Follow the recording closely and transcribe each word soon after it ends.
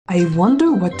I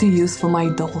wonder what to use for my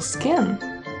dull skin.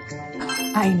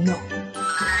 I know.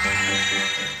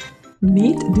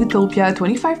 Meet Dewtopia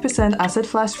 25% Acid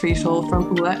Flash Facial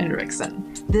from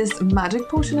OLEHENRIKSEN. This magic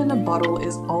potion in a bottle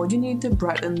is all you need to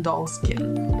brighten dull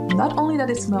skin. Not only that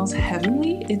it smells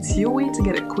heavenly, it's your way to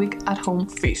get a quick at-home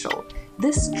facial.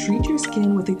 This treats your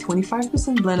skin with a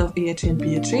 25% blend of AHA and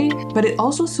PHA, but it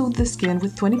also soothes the skin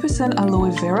with 20% Aloe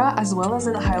Vera as well as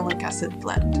a Hyaluronic Acid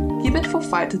blend. Keep it for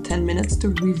 5 to 10 minutes to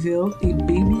reveal a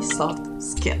baby soft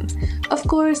skin. Of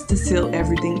course, to seal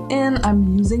everything in,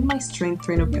 I'm using my Strength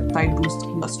Trainer Peptide Boost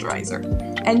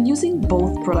Moisturizer. And using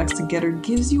both products together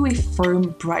gives you a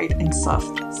firm, bright, and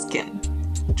soft skin.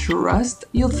 Trust,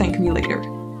 you'll thank me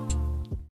later.